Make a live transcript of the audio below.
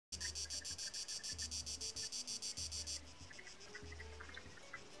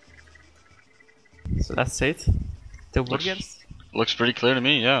So that's it. Two burgers. Looks pretty clear to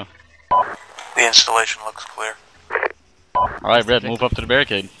me, yeah. The installation looks clear. Alright, Red, move up to the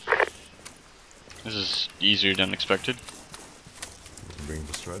barricade. This is easier than expected. Bring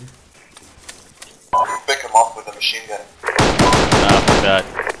the stride. Pick him up with a machine gun. Nah, fuck that.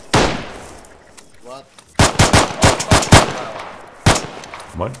 What?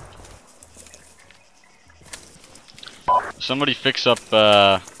 What? Somebody fix up,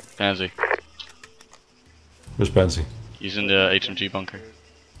 Pansy. Where's Pansy? He's in the HMG bunker.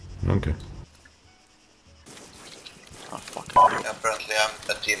 Okay. Oh, fuck. Apparently I'm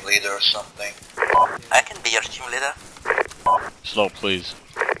a team leader or something. I can be your team leader. Slow, please.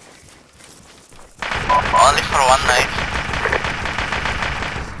 Only for one night.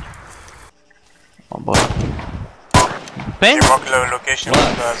 Oh boy. Ben? Your molecular location What?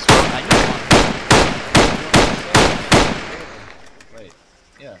 as well. Wait.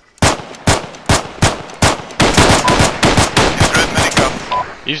 Yeah. It's red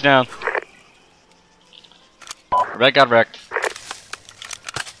minicop. He's down. Red got wrecked.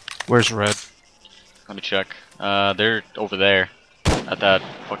 Where's Red? Let me check. They're over there. At that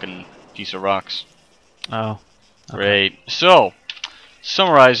fucking piece of rocks. Oh. Okay. Great. So,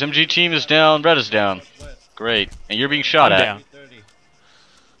 summarize. MG team is down, Red is down. Great. And you're being shot I'm at. down.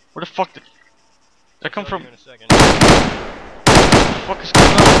 Where the fuck did that come from? What the fuck is going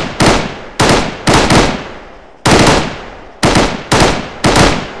on?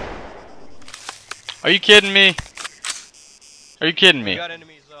 Are you kidding me? Are you kidding me? We got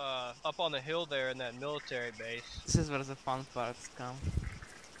enemies up on the hill there in that military base. This is where the fun parts come.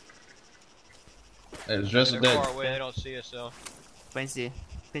 It's just They're dead. far away, they don't see us though. Pansy,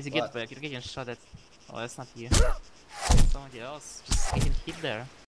 get What? back, you're getting shot at. Oh, that's not you. Somebody else just getting hit there.